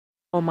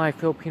All my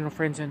Filipino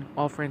friends and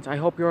all friends, I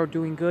hope you're all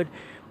doing good.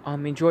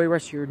 Enjoy the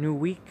rest of your new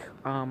week.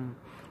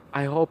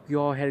 I hope you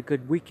all had a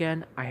good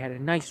weekend. I had a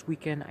nice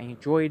weekend. I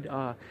enjoyed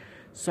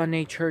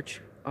Sunday church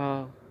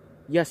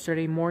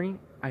yesterday morning.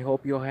 I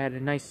hope you all had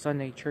a nice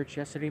Sunday church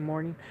yesterday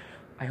morning.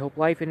 I hope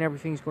life and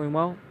everything's going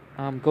well.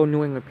 Go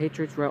New England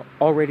Patriots. We're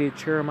all ready to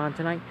cheer them on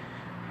tonight.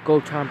 Go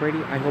Tom Brady.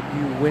 I hope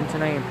you win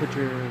tonight and put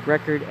your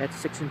record at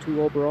 6-2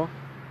 overall.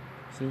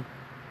 See?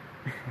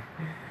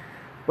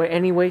 But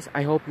anyways,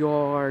 I hope you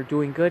all are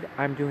doing good.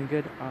 I'm doing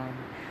good.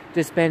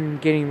 Just been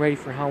getting ready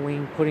for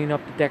Halloween, putting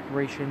up the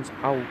decorations.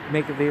 I'll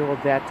make a video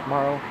of that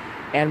tomorrow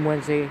and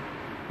Wednesday.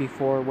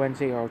 Before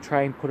Wednesday, I'll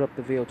try and put up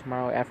the video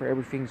tomorrow after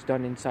everything's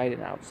done inside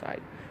and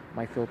outside.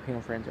 My Filipino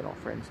friends and all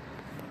friends.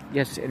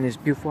 Yes, and it's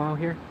beautiful out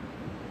here.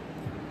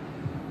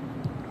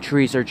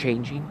 Trees are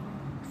changing.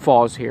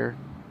 Fall's here.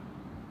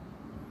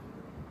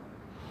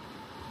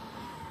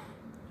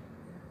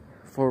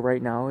 For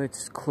right now,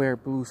 it's clear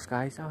blue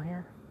skies out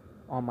here.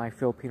 All my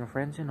Filipino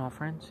friends and all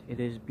friends, it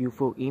is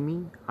beautiful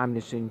evening. I'm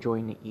just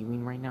enjoying the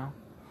evening right now.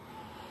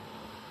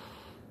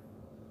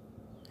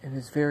 It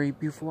is very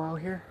beautiful out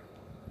here.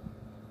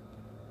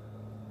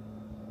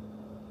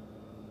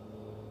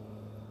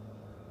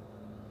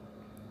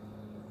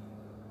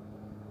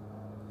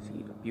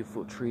 See the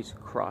beautiful trees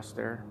across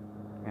there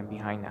and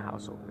behind the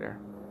house over there.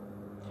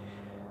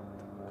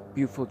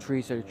 Beautiful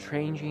trees are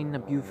changing, the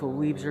beautiful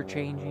leaves are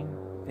changing.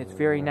 It's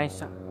very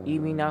nice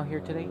evening out here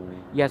today.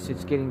 Yes,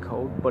 it's getting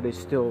cold, but it's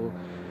still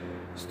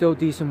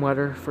decent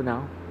weather for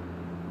now.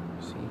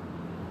 See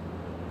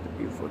the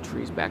beautiful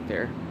trees back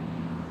there.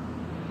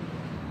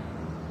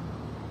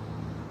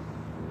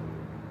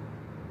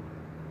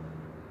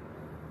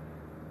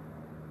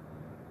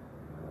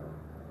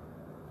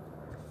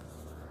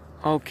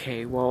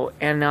 Okay, well,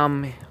 and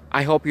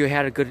I hope you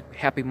had a good,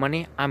 happy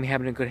Monday. I'm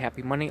having a good,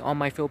 happy Monday. All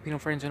my Filipino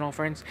friends and all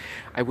friends,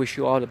 I wish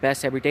you all the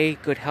best every day,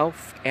 good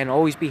health, and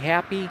always be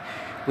happy.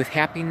 With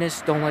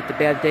happiness, don't let the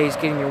bad days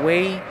get in your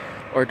way,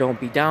 or don't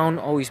be down.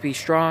 Always be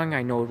strong.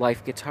 I know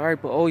life gets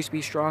hard, but always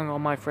be strong, all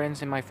my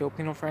friends and my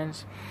Filipino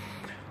friends.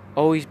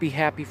 Always be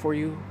happy for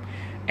you,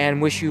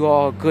 and wish you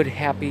all good,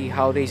 happy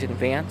holidays in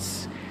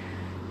advance.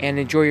 And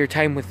enjoy your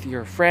time with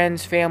your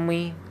friends,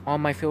 family, all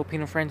my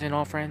Filipino friends and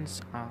all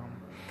friends.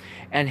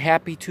 And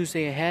happy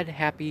Tuesday ahead.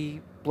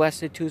 Happy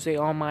blessed Tuesday,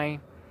 all my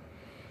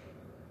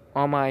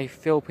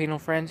Filipino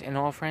friends and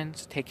all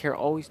friends. Take care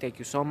always. Thank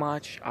you so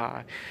much.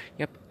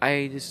 Yep,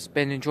 I just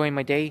been enjoying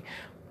my day.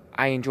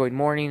 I enjoyed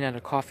morning at a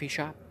coffee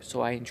shop,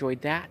 so I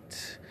enjoyed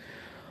that.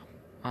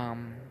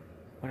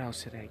 What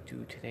else did I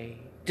do today?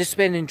 Just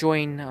been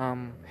enjoying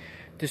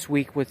this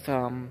week with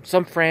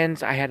some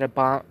friends. I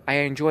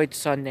enjoyed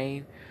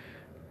Sunday.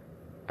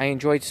 I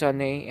enjoyed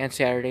Sunday and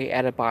Saturday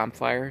at a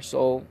bonfire,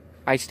 so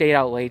I stayed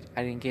out late.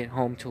 I didn't get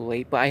home too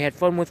late, but I had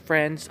fun with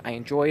friends. I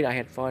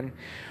had fun.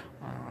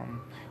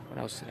 What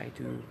else did I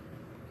do?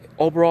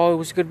 Overall, it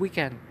was a good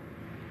weekend.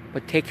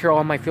 But take care of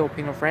all my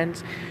Filipino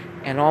friends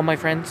and all my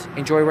friends.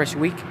 Enjoy the rest of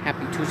the week.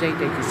 Happy Tuesday.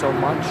 Thank you so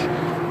much.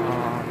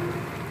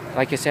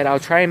 Like I said, I'll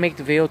try and make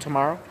the video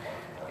tomorrow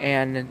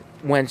and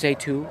Wednesday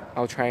too.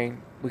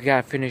 We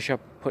gotta finish up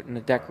putting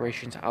the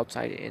decorations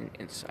outside and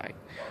inside.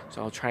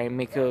 So I'll try and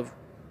make a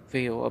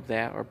video of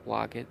that or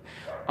blog it.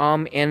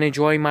 And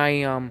enjoy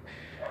my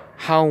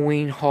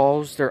Halloween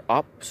hauls. They're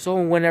up, so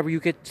whenever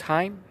you get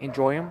time,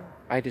 enjoy them.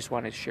 I just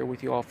wanted to share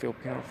with you all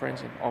Filipino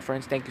friends and all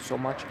friends. Thank you so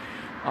much.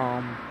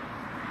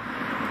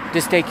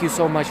 Just thank you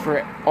so much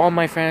for all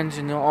my friends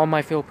and all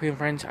my Filipino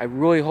friends. I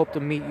really hope to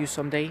meet you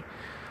someday.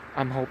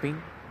 I'm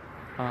hoping.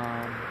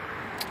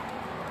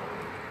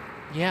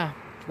 Yeah.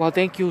 Well,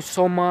 thank you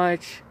so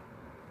much.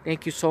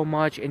 Thank you so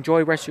much. Enjoy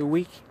the rest of your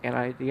week.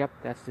 And yep,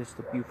 that's just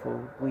the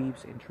beautiful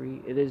leaves and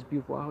tree. It is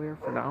beautiful out here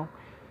for now.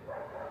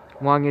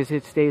 As long as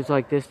it stays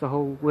like this the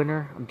whole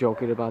winter. I'm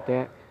joking about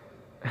that.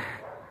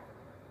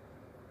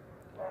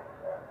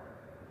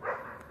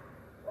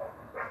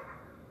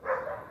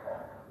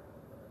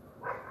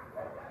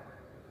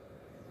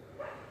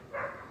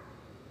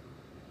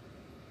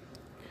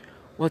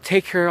 Well,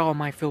 take care of all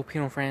my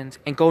Filipino friends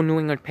and go New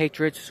England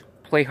Patriots.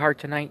 Play hard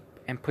tonight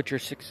and put your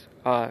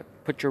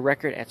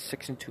record at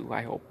 6-2.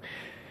 I hope.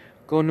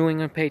 Go New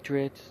England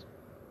Patriots.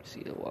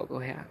 See the logo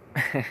hat.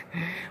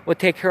 Well,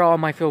 take care of all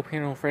my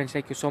Filipino friends.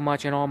 Thank you so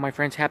much, and all my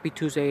friends. Happy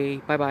Tuesday.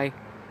 Bye bye.